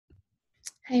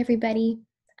Hi, everybody.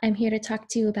 I'm here to talk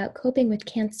to you about coping with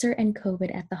cancer and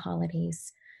COVID at the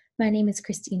holidays. My name is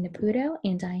Christine Naputo,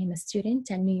 and I am a student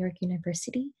at New York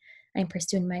University. I'm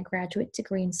pursuing my graduate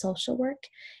degree in social work,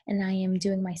 and I am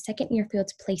doing my second year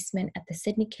field placement at the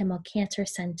Sidney Kimmel Cancer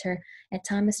Center at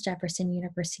Thomas Jefferson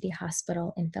University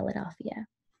Hospital in Philadelphia.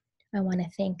 I want to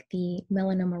thank the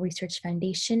Melanoma Research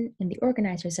Foundation and the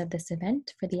organizers of this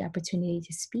event for the opportunity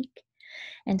to speak.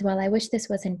 And while I wish this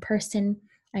was in person,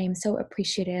 I am so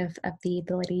appreciative of the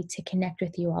ability to connect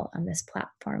with you all on this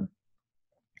platform.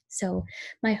 So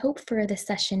my hope for this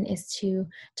session is to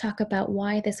talk about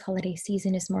why this holiday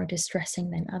season is more distressing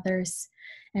than others,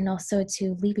 and also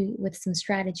to leave you with some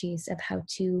strategies of how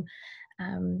to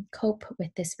cope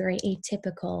with this very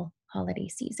atypical holiday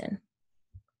season.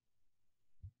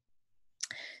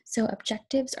 So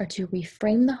objectives are to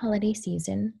reframe the holiday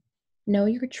season, know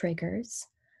your triggers,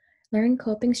 learn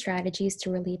coping strategies to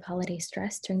relieve holiday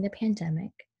stress during the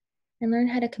pandemic, and learn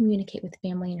how to communicate with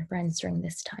family and friends during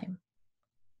this time.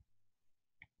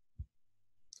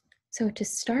 So to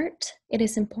start, it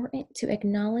is important to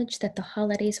acknowledge that the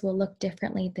holidays will look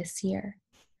differently this year.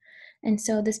 And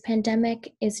so this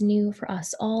pandemic is new for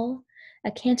us all.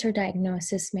 A cancer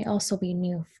diagnosis may also be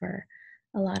new for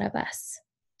a lot of us.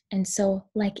 And so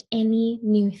like any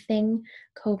new thing,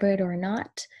 COVID or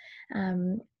not,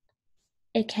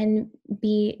 it can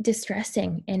be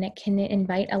distressing and it can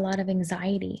invite a lot of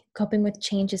anxiety. Coping with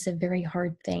change is a very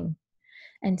hard thing.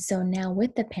 And so now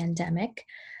with the pandemic,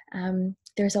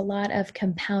 there's a lot of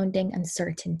compounding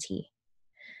uncertainty.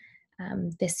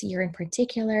 This year in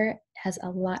particular has a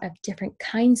lot of different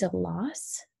kinds of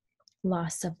loss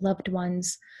of loved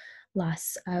ones,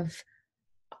 loss of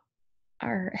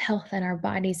our health and our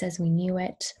bodies as we knew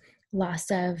it,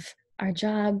 loss of our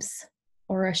jobs,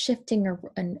 or a shifting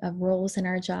of roles in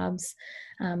our jobs,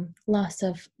 loss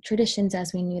of traditions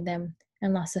as we knew them,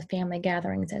 and loss of family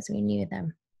gatherings as we knew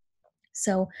them.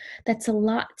 So that's a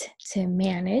lot to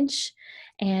manage,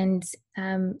 and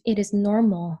it is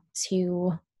normal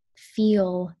to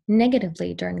feel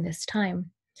negatively during this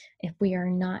time. If we are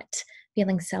not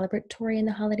feeling celebratory in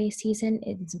the holiday season,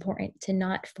 it's important to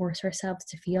not force ourselves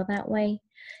to feel that way.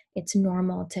 It's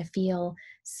normal to feel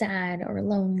sad or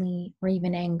lonely or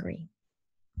even angry.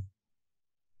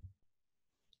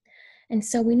 And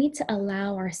so we need to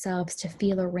allow ourselves to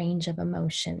feel a range of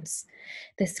emotions.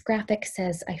 This graphic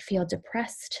says, I feel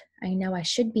depressed. I know I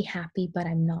should be happy, but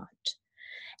I'm not.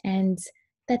 And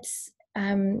that's,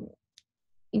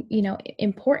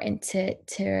 important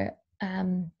to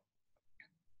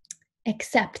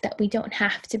accept that we don't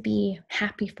have to be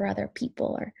happy for other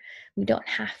people, or we don't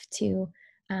have to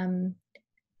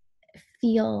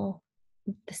feel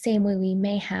the same way we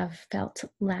may have felt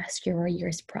last year or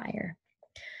years prior.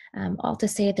 All to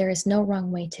say there is no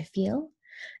wrong way to feel.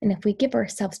 And if we give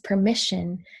ourselves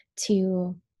permission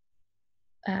to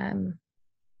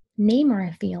name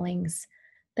our feelings,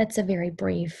 that's a very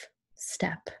brave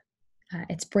step.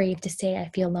 It's brave to say, I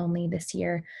feel lonely this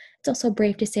year. It's also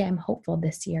brave to say, I'm hopeful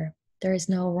this year. There is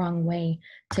no wrong way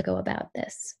to go about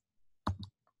this.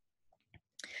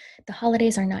 The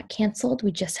holidays are not canceled.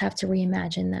 We just have to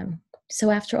reimagine them. So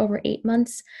after over 8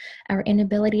 months, our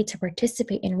inability to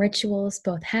participate in rituals,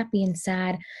 both happy and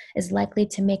sad, is likely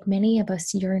to make many of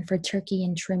us yearn for turkey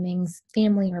and trimmings,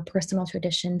 family or personal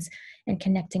traditions, and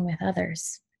connecting with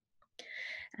others.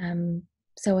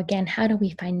 So again, how do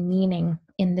we find meaning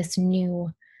in this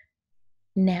new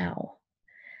now?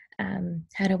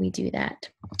 How do we do that?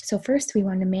 So first, we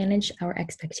want to manage our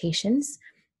expectations.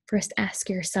 First, ask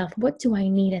yourself, what do I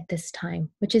need at this time?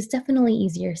 Which is definitely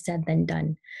easier said than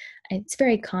done. It's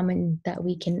very common that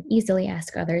we can easily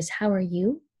ask others, how are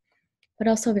you? But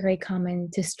also very common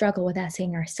to struggle with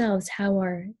asking ourselves, how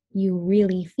are you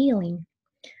really feeling?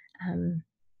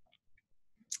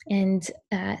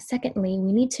 Secondly,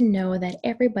 we need to know that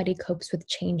everybody copes with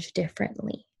change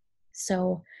differently.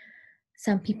 So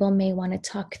some people may want to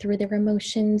talk through their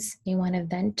emotions, may want to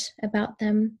vent about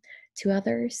them to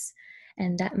others,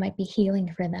 and that might be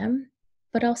healing for them.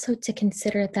 But also to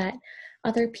consider that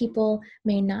other people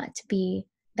may not be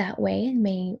that way and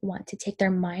may want to take their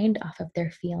mind off of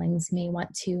their feelings, may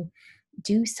want to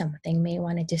do something, may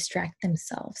want to distract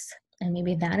themselves. And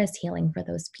maybe that is healing for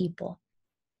those people.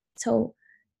 So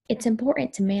it's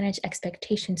important to manage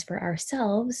expectations for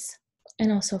ourselves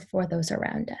and also for those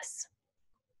around us.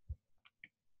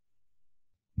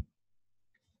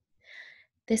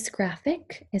 This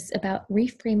graphic is about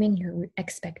reframing your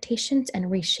expectations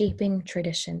and reshaping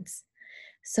traditions.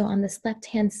 So on this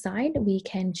left-hand side, we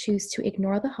can choose to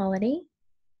ignore the holiday.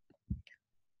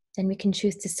 Then we can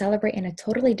choose to celebrate in a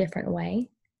totally different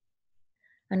way.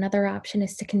 Another option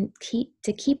is to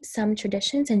keep some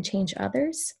traditions and change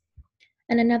others.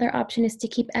 And another option is to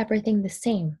keep everything the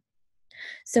same.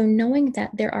 So knowing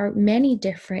that there are many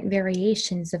different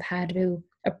variations of how to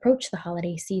approach the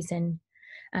holiday season,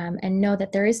 and know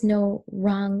that there is no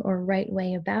wrong or right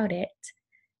way about it,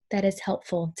 that is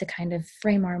helpful to kind of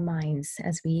frame our minds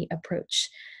as we approach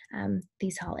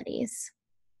these holidays.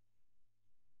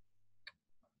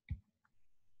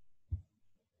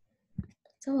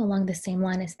 So along the same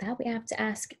line as that, we have to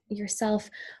ask yourself,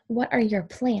 what are your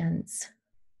plans?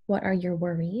 What are your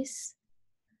worries?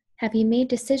 Have you made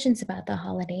decisions about the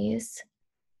holidays?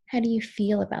 How do you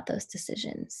feel about those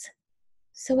decisions?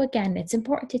 So again, it's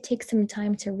important to take some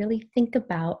time to really think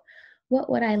about, what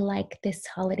would I like this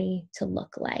holiday to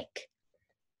look like?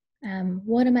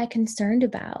 What am I concerned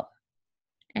about?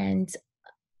 And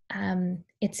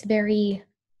it's very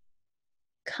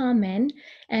common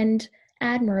and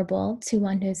admirable to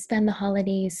want to spend the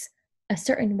holidays a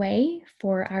certain way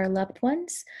for our loved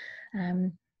ones.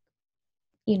 Um,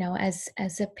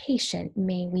 as a patient,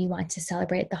 may we want to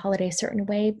celebrate the holiday a certain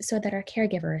way so that our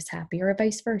caregiver is happy, or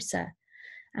vice versa.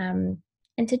 And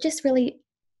to just really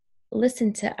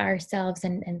listen to ourselves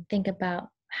and think about,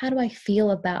 how do I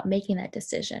feel about making that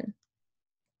decision?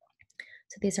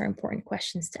 So these are important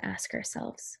questions to ask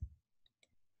ourselves.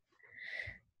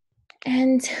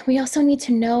 And we also need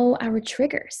to know our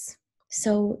triggers.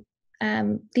 So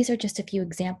these are just a few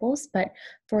examples, but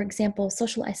for example,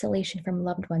 social isolation from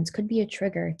loved ones could be a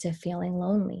trigger to feeling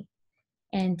lonely.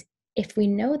 And if we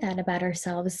know that about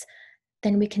ourselves,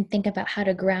 then we can think about how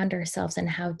to ground ourselves and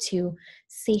how to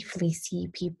safely see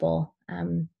people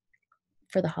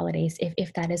for the holidays,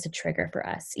 if that is a trigger for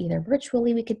us. Either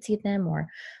virtually we could see them,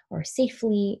 or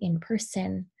safely in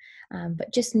person.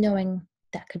 But just knowing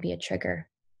that could be a trigger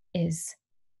is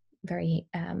very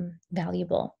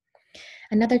valuable.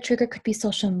 Another trigger could be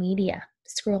social media,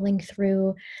 scrolling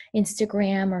through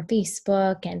Instagram or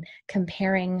Facebook and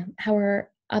comparing, how are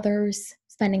others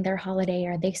spending their holiday?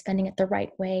 Are they spending it the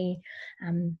right way?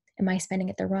 Am I spending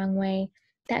it the wrong way?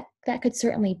 That could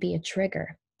certainly be a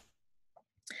trigger.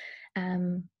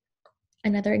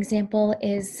 Another example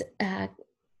is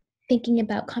thinking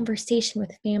about conversation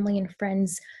with family and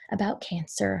friends about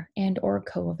cancer and or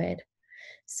COVID.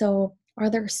 So are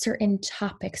there certain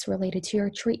topics related to your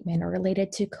treatment or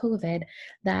related to COVID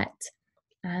that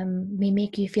may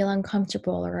make you feel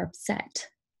uncomfortable or upset?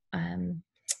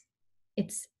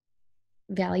 It's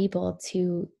valuable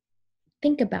to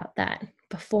think about that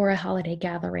before a holiday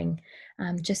gathering,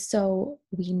 just so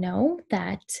we know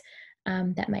that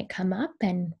that might come up,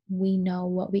 and we know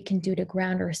what we can do to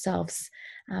ground ourselves,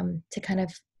 to kind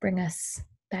of bring us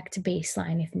back to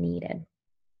baseline if needed.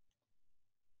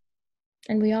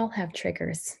 And we all have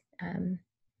triggers,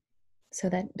 so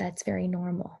that's very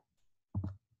normal.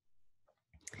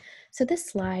 So this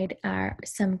slide are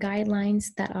some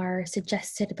guidelines that are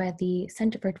suggested by the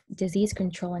Center for Disease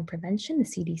Control and Prevention, the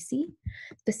CDC,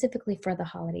 specifically for the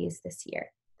holidays this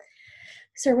year.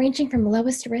 So ranging from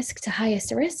lowest risk to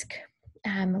highest risk.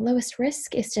 Lowest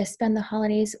risk is to spend the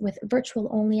holidays with virtual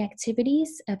only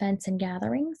activities, events, and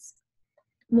gatherings.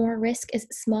 More risk is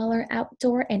smaller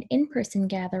outdoor and in-person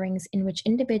gatherings in which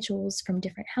individuals from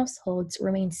different households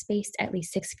remain spaced at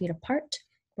least 6 feet apart,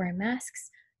 wear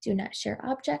masks, do not share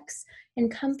objects,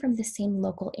 and come from the same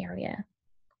local area.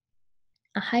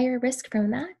 A higher risk from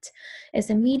that is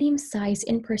a medium-sized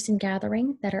in-person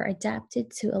gathering that are adapted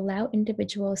to allow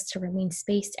individuals to remain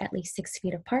spaced at least 6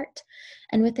 feet apart,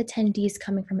 and with attendees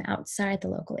coming from outside the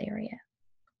local area.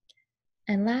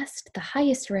 And last, the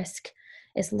highest risk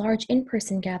is large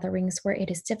in-person gatherings where it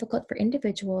is difficult for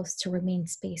individuals to remain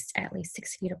spaced at least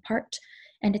 6 feet apart,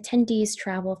 and attendees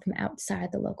travel from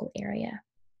outside the local area.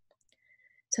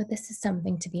 So this is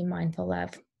something to be mindful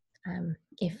of.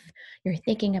 If you're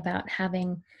thinking about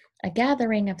having a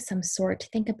gathering of some sort,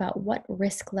 think about what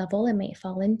risk level it may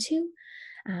fall into.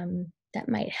 That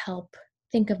might help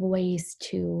think of ways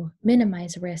to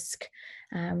minimize risk,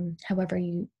 however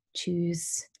you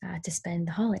choose to spend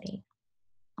the holiday.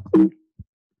 The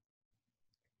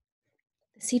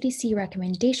CDC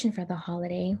recommendation for the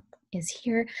holiday is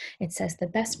here. It says the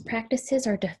best practices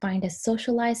are defined as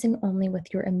socializing only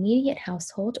with your immediate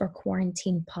household or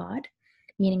quarantine pod,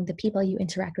 meaning the people you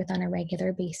interact with on a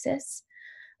regular basis,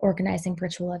 organizing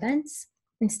virtual events,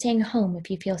 and staying home if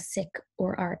you feel sick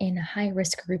or are in a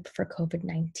high-risk group for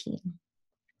COVID-19.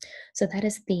 So that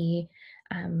is the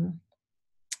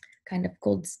kind of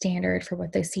gold standard for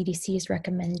what the CDC is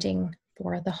recommending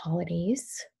for the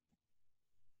holidays.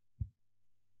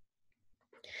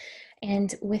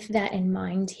 And with that in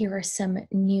mind, here are some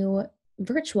new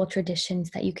virtual traditions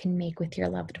that you can make with your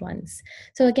loved ones.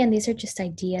 So again, these are just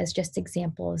ideas, just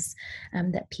examples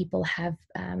that people have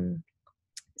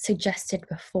suggested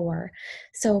before.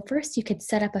 So first, you could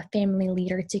set up a family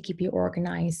leader to keep you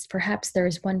organized. Perhaps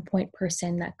there's one point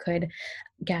person that could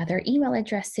gather email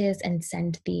addresses and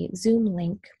send the Zoom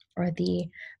link or the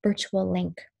virtual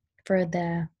link for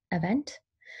the event.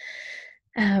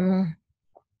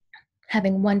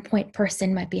 Having one point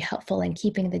person might be helpful in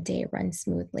keeping the day run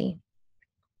smoothly.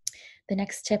 The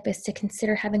next tip is to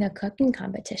consider having a cooking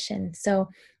competition. So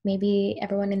maybe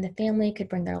everyone in the family could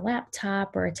bring their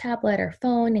laptop or a tablet or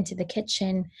phone into the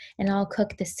kitchen and all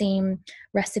cook the same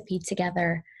recipe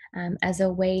together as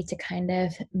a way to kind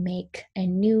of make a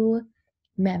new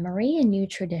memory, a new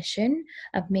tradition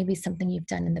of maybe something you've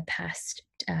done in the past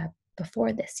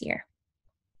before this year.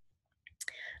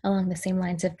 Along the same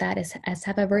lines of that is as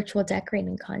have a virtual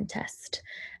decorating contest.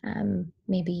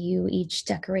 Maybe you each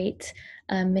decorate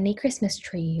a mini Christmas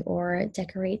tree or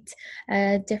decorate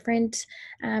a different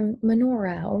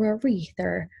menorah or a wreath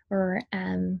or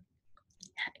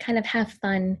kind of have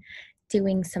fun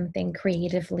doing something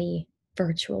creatively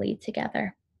virtually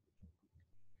together.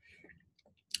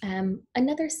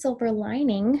 Another silver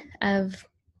lining of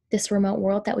this remote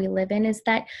world that we live in is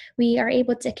that we are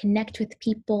able to connect with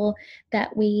people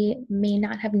that we may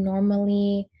not have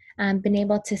normally been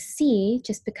able to see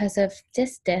just because of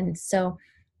distance. So,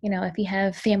 if you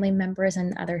have family members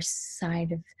on the other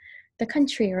side of the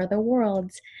country or the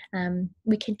world,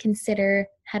 we can consider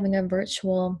having a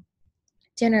virtual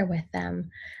dinner with them.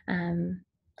 And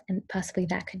possibly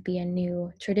that could be a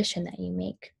new tradition that you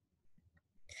make.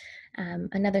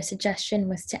 Another suggestion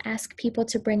was to ask people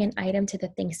to bring an item to the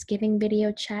Thanksgiving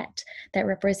video chat that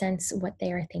represents what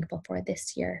they are thankful for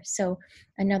this year. So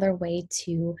another way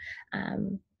to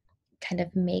kind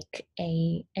of make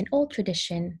an old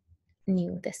tradition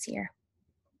new this year.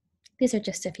 These are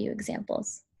just a few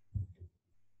examples.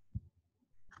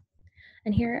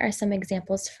 And here are some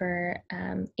examples for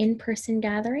in-person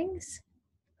gatherings.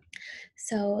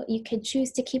 So you could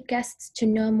choose to keep guests to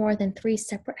no more than 3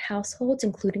 separate households,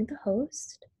 including the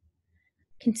host.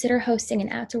 Consider hosting an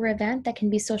outdoor event that can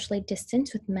be socially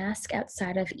distanced with masks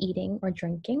outside of eating or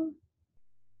drinking.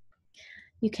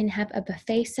 You can have a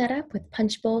buffet set up with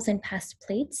punch bowls and passed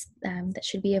plates that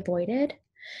should be avoided.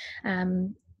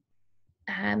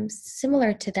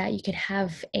 Similar to that, you could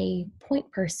have a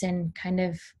point person kind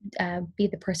of be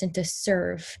the person to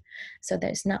serve, so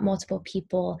there's not multiple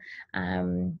people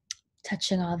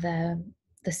touching all the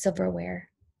silverware.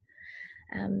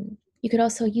 You could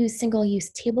also use single-use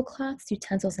tablecloths,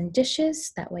 utensils, and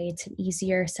dishes. That way it's an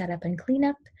easier setup and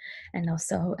cleanup, and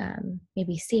also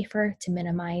maybe safer to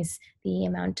minimize the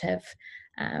amount of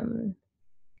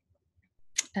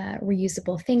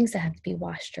reusable things that have to be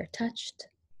washed or touched.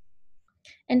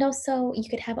 And also, you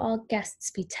could have all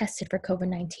guests be tested for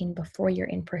COVID-19 before your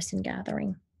in-person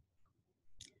gathering.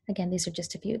 Again, these are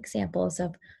just a few examples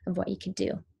of what you could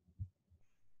do.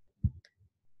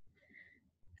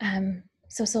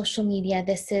 So social media,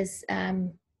 this is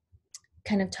kind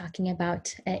of talking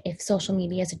about if social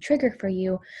media is a trigger for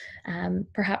you,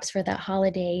 perhaps for that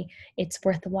holiday, it's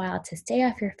worthwhile to stay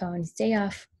off your phone, stay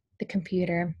off the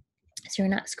computer, so you're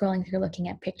not scrolling through looking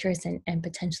at pictures and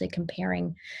potentially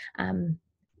comparing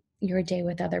your day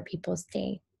with other people's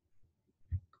day.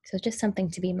 So just something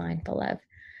to be mindful of.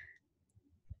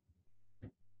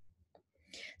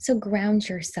 So ground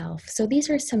yourself. So these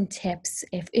are some tips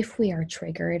if we are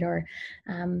triggered or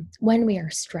when we are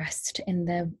stressed in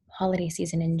the holiday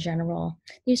season in general.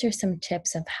 These are some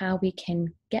tips of how we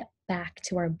can get back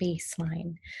to our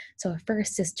baseline. So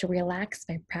first is to relax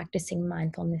by practicing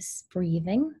mindfulness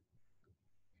breathing.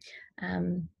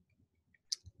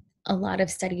 A lot of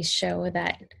studies show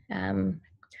that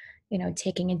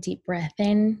taking a deep breath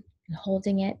in and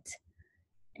holding it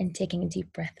and taking a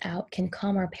deep breath out can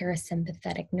calm our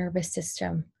parasympathetic nervous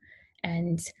system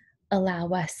and allow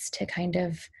us to kind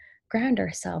of ground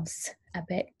ourselves a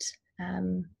bit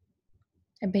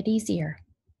easier.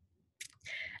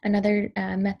 Another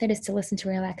method is to listen to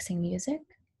relaxing music.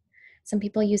 Some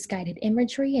people use guided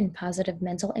imagery and positive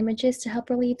mental images to help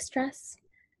relieve stress.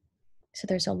 So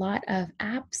there's a lot of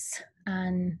apps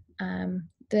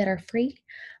that are free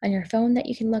on your phone that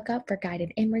you can look up for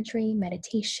guided imagery,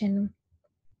 meditation.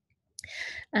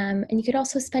 And you could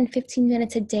also spend 15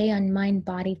 minutes a day on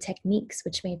mind-body techniques,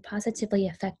 which may positively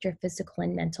affect your physical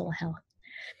and mental health.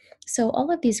 So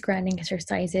all of these grounding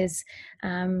exercises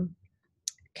can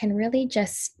really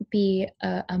just be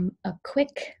a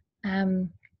quick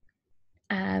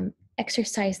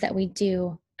exercise that we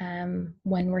do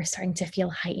when we're starting to feel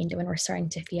heightened, when we're starting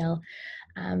to feel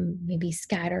maybe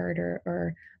scattered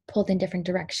or pulled in different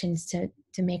directions to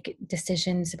make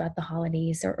decisions about the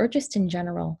holidays or just in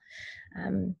general.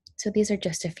 So these are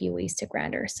just a few ways to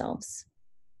ground ourselves.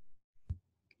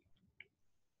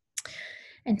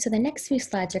 And so the next few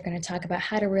slides are going to talk about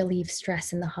how to relieve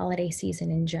stress in the holiday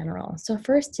season in general. So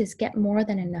first is get more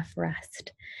than enough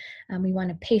rest. We want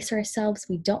to pace ourselves.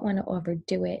 We don't want to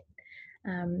overdo it.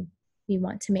 We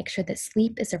want to make sure that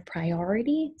sleep is a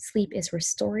priority. Sleep is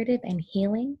restorative and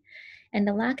healing. And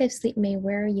the lack of sleep may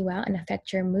wear you out and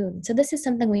affect your mood. So this is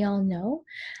something we all know,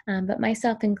 but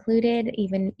myself included,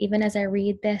 even as I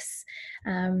read this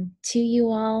to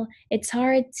you all, it's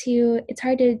hard to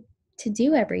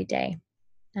do every day.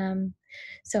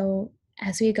 So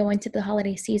as we go into the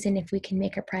holiday season, if we can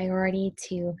make a priority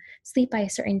to sleep by a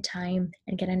certain time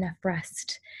and get enough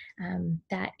rest,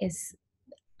 that is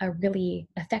a really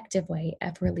effective way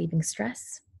of relieving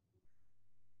stress.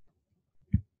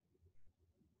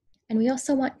 And we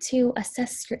also want to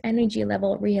assess your energy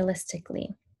level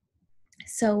realistically.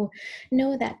 So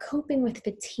know that coping with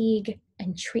fatigue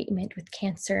and treatment with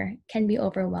cancer can be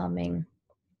overwhelming.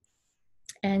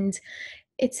 And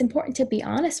it's important to be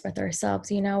honest with ourselves.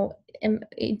 Do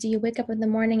you wake up in the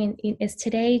morning and is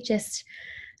today just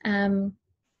a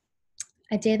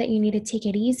day that you need to take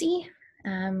it easy?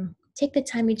 Take the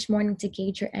time each morning to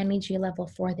gauge your energy level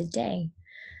for the day.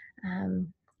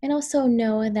 And also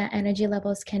know that energy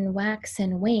levels can wax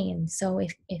and wane. So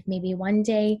if maybe one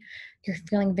day you're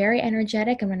feeling very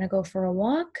energetic, I'm going to go for a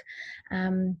walk.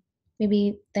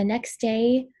 Maybe the next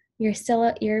day you're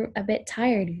a bit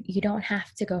tired. You don't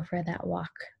have to go for that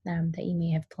walk that you may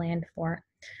have planned for.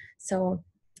 So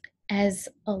as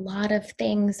a lot of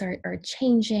things are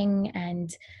changing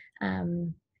and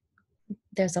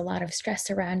there's a lot of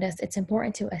stress around us, it's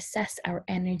important to assess our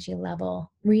energy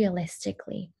level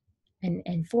realistically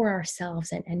and for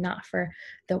ourselves and not for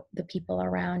the people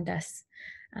around us.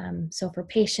 So for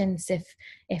patients,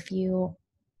 if you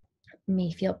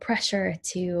may feel pressure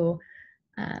to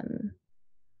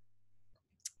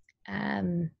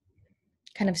kind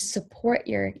of support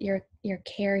your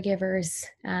caregivers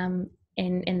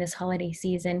in this holiday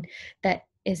season, that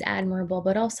is admirable,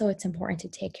 but also it's important to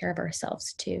take care of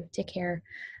ourselves too. Taking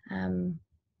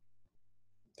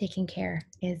care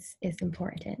is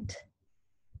important.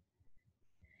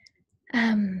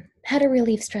 How to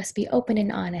relieve stress, be open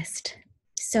and honest.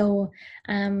 So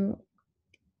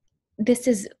this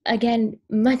is, again,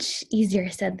 much easier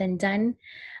said than done.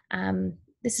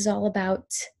 This is all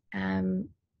about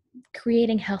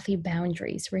creating healthy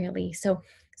boundaries, really. So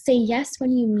say yes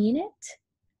when you mean it,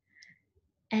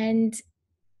 and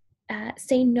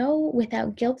say no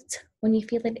without guilt when you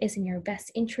feel it is in your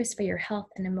best interest for your health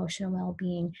and emotional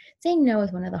well-being. Saying no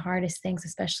is one of the hardest things,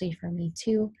 especially for me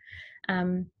too.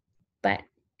 But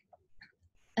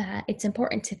it's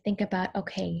important to think about,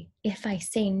 okay, if I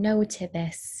say no to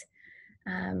this,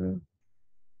 that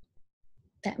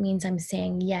means I'm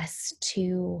saying yes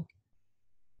to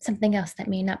something else that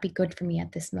may not be good for me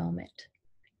at this moment.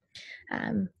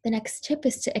 The next tip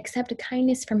is to accept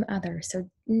kindness from others. So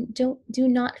do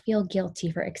not feel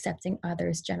guilty for accepting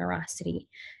others' generosity.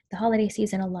 The holiday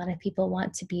season, a lot of people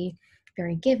want to be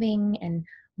very giving and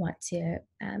want to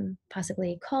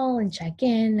possibly call and check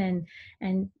in,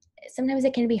 and sometimes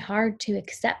it can be hard to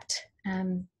accept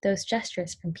those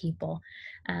gestures from people.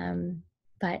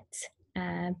 But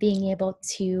being able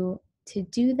to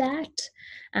do that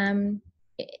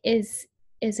is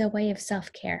a way of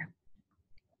self-care.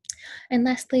 And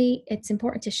lastly, it's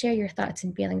important to share your thoughts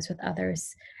and feelings with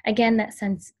others. Again, that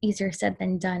sounds easier said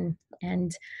than done.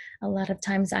 And a lot of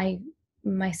times I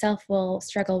myself will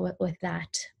struggle with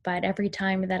that. But every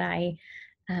time that I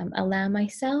allow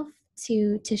myself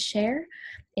to share,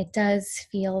 it does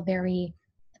feel very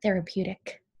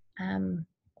therapeutic to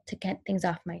get things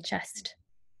off my chest.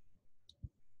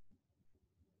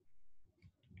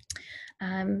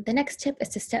 The next tip is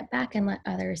to step back and let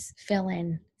others fill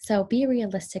in. So be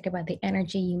realistic about the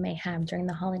energy you may have during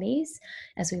the holidays,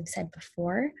 as we've said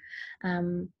before.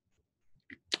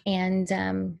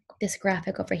 This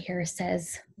graphic over here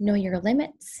says, know your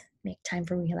limits, make time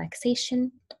for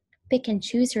relaxation, pick and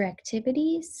choose your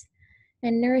activities,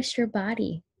 and nourish your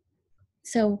body.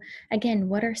 So again,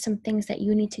 what are some things that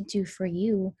you need to do for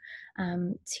you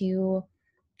to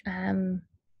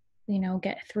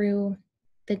get through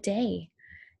the day?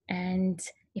 And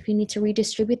if you need to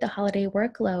redistribute the holiday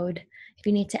workload, if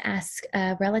you need to ask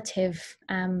a relative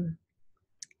to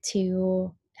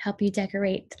help you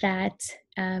decorate that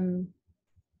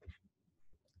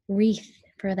wreath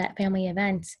for that family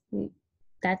event,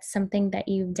 that's something that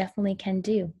you definitely can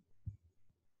do.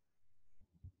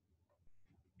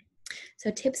 So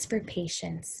tips for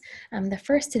patience. The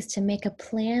first is to make a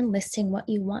plan listing what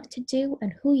you want to do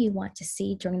and who you want to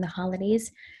see during the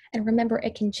holidays. And remember,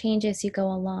 it can change as you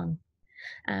go along.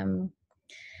 Um,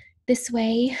 this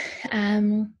way,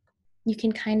 you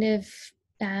can kind of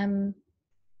um,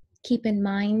 keep in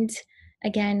mind,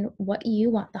 again, what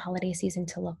you want the holiday season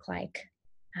to look like.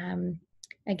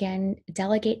 Again,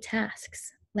 delegate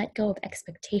tasks, let go of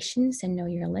expectations and know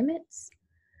your limits.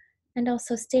 And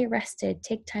also stay rested,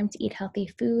 take time to eat healthy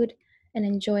food, and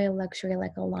enjoy a luxury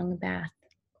like a long bath.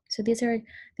 So these are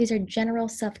general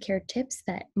self-care tips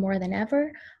that more than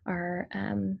ever are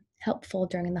helpful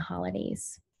during the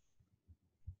holidays.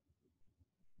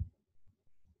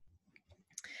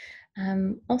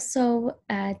 Also,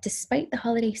 despite the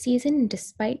holiday season,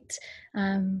 despite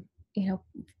um, you know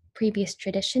previous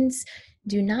traditions,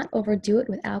 do not overdo it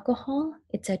with alcohol.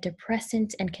 It's a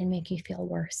depressant and can make you feel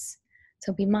worse.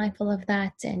 So be mindful of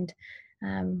that, and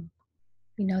um,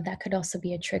 that could also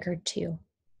be a trigger too.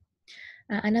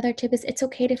 Another tip is it's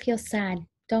okay to feel sad.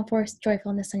 Don't force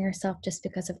joyfulness on yourself just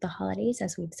because of the holidays,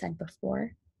 as we've said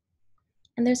before.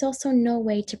 And there's also no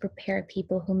way to prepare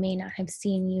people who may not have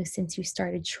seen you since you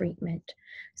started treatment.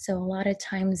 So a lot of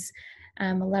times,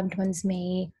 loved ones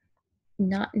may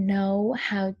not know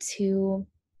how to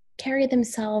carry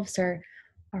themselves or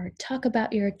talk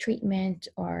about your treatment,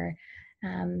 or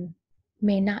um,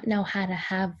 may not know how to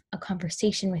have a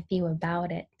conversation with you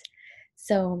about it.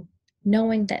 So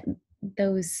knowing that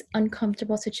those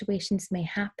uncomfortable situations may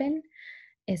happen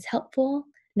is helpful.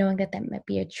 Knowing that that might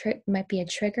be a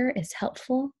trigger is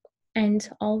helpful, and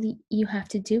all you have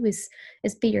to do is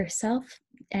be yourself,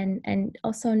 and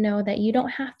also know that you don't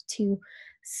have to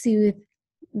soothe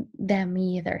them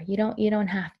either. You don't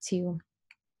have to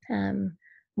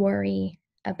worry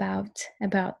about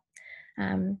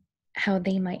um, how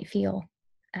they might feel.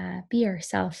 Be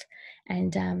yourself,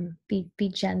 and be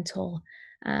gentle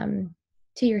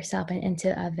to yourself and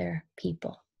to other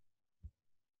people.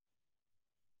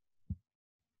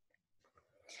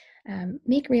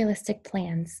 Make realistic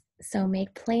plans. So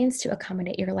make plans to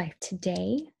accommodate your life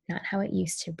today, not how it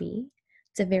used to be.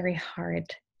 It's a very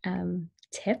hard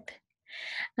tip.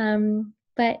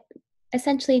 But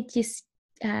essentially, just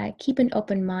keep an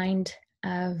open mind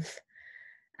of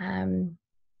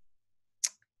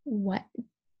what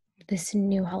this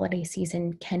new holiday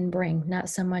season can bring. Not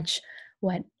so much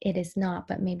what it is not,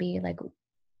 but maybe like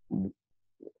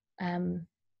um,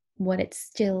 what it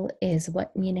still is.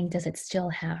 What meaning does it still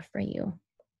have for you?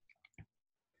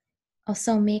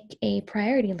 Also, make a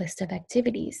priority list of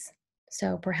activities.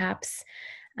 So perhaps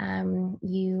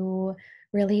you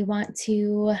really want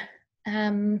to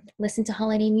listen to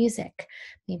holiday music.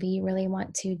 Maybe you really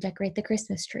want to decorate the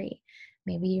Christmas tree.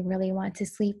 Maybe you really want to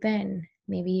sleep in.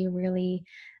 Maybe you really,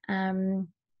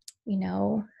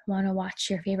 want to watch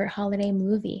your favorite holiday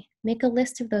movie. Make a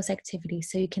list of those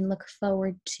activities so you can look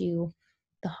forward to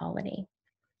the holiday,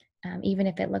 even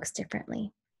if it looks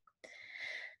differently.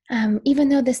 Even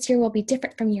though this year will be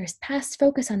different from years past,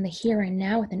 focus on the here and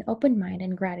now with an open mind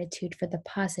and gratitude for the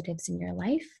positives in your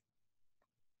life.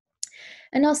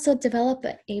 And also develop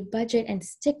a budget and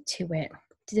stick to it.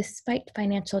 Despite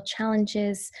financial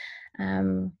challenges,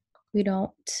 we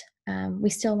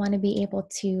still want to be able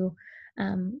to,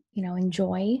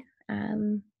 enjoy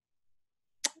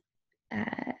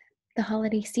the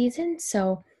holiday season.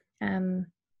 So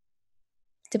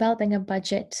developing a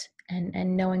budget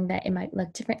and knowing that it might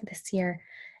look different this year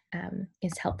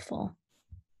is helpful.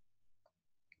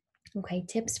 Okay,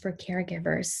 tips for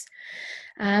caregivers.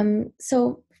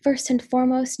 So first and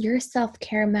foremost, your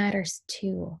self-care matters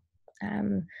too.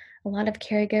 A lot of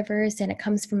caregivers, and it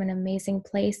comes from an amazing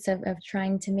place of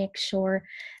trying to make sure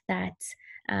that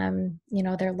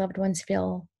their loved ones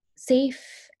feel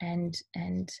safe and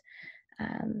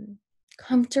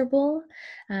comfortable.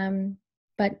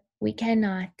 But we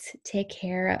cannot take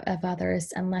care of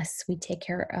others unless we take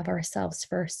care of ourselves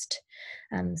first.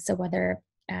 So whether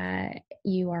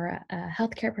you are a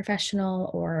healthcare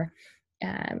professional, or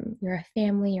you're a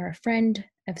family or a friend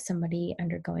of somebody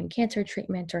undergoing cancer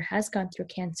treatment or has gone through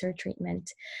cancer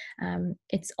treatment,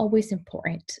 it's always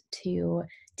important to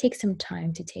take some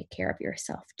time to take care of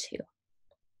yourself too.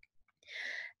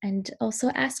 And also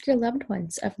ask your loved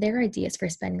ones of their ideas for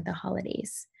spending the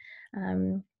holidays.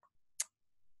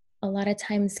 A lot of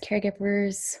times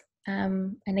caregivers,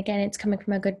 and again, it's coming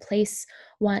from a good place,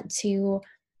 want to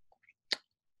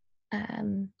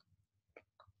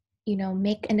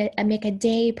make a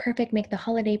day perfect, make the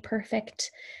holiday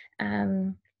perfect,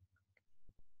 by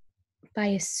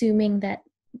assuming that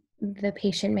the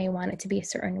patient may want it to be a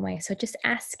certain way. So just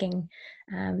asking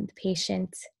the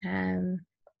patient,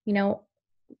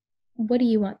 what do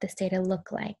you want this day to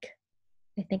look like?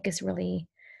 I think is really,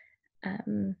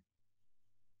 um,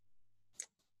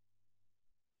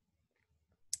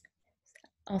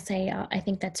 I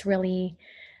think that's really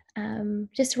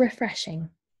just refreshing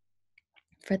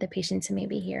for the patient to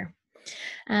maybe hear.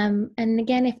 And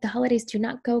again, if the holidays do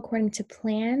not go according to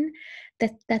plan,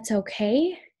 that's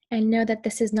okay. And know that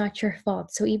this is not your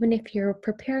fault. So even if you're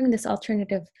preparing this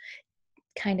alternative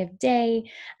kind of day,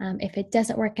 if it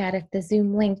doesn't work out, if the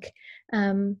Zoom link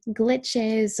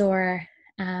glitches or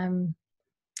um,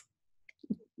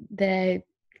 the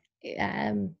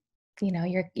um,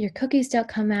 your cookies don't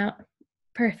come out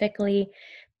perfectly,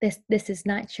 this is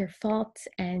not your fault,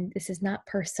 and this is not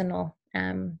personal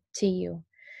to you.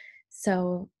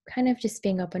 So kind of just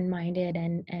being open-minded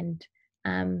and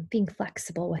being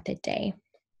flexible with a day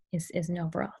is an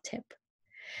overall tip.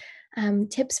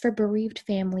 Tips for bereaved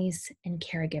families and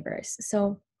caregivers.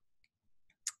 So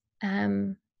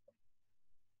um,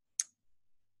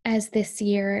 as this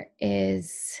year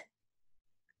is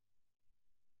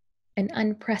an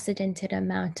unprecedented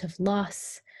amount of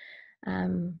loss,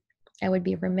 um, I would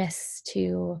be remiss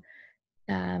to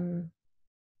um,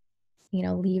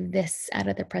 leave this out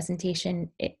of the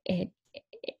presentation. It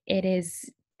is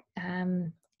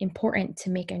important to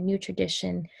make a new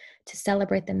tradition to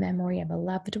celebrate the memory of a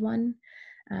loved one.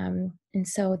 And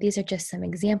so these are just some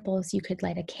examples. You could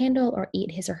light a candle or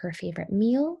eat his or her favorite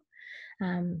meal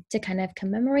to kind of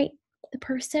commemorate the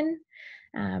person.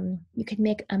 You could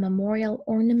make a memorial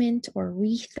ornament or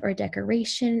wreath or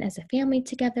decoration as a family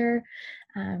together.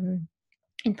 And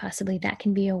possibly that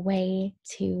can be a way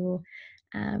to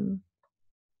um,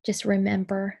 just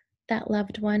remember that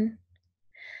loved one.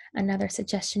 Another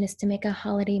suggestion is to make a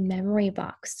holiday memory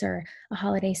box or a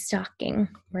holiday stocking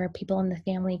where people in the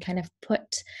family kind of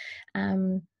put,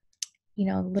 um,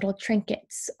 little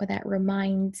trinkets or that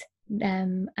remind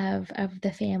them of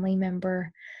the family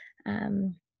member,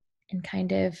 and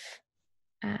kind of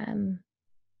um,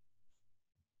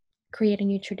 create a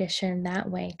new tradition that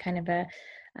way, kind of a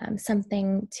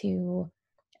something to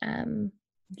um,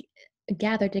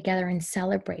 gather together and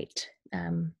celebrate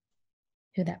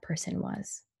who that person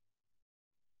was.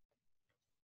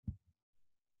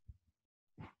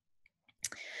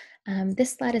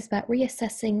 This slide is about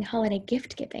reassessing holiday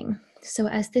gift giving. So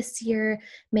as this year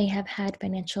may have had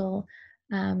financial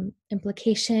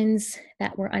implications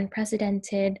that were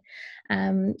unprecedented,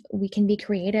 we can be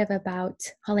creative about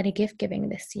holiday gift giving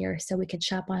this year. So we could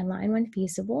shop online when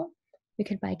feasible. We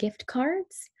could buy gift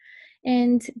cards.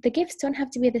 And the gifts don't have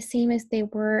to be the same as they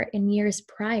were in years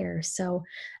prior. So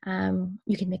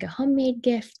you can make a homemade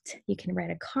gift. You can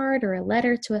write a card or a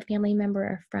letter to a family member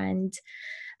or friend.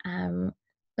 Um,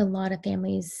 a lot of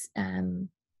families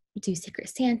do Secret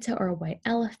Santa or a white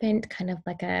elephant, kind of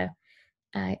like a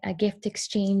gift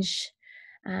exchange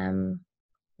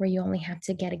where you only have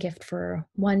to get a gift for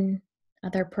one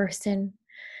other person.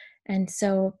 And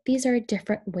so these are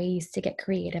different ways to get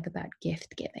creative about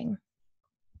gift giving.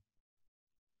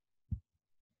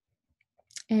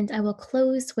 And I will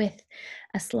close with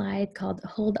a slide called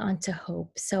Hold On to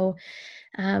Hope. So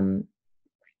um,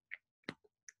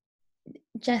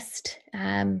 just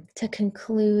to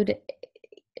conclude,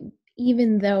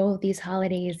 even though these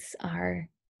holidays are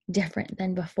different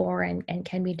than before and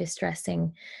can be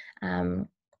distressing,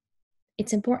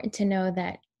 it's important to know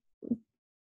that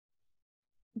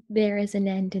there is an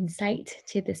end in sight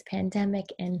to this pandemic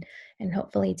and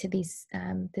hopefully to this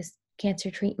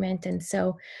cancer treatment. And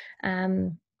so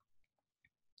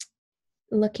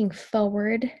looking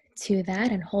forward to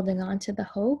that and holding on to the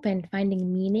hope and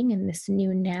finding meaning in this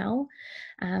new now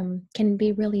can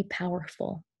be really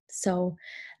powerful. So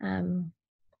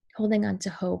holding on to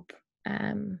hope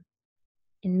in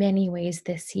many ways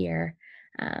this year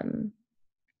can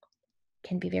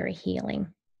be very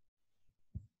healing.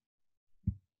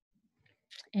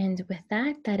 And with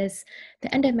that, that is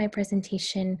the end of my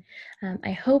presentation.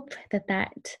 I hope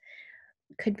that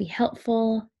could be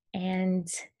helpful, and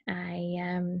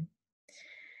I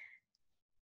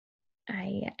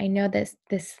know this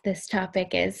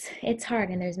topic it's hard,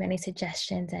 and there's many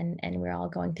suggestions, and we're all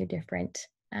going through different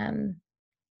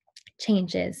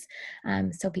changes.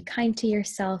 So be kind to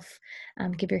yourself,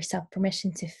 give yourself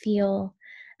permission to feel,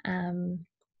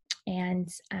 and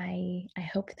I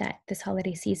hope that this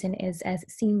holiday season is as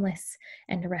seamless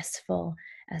and restful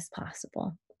as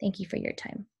possible. Thank you for your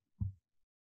time.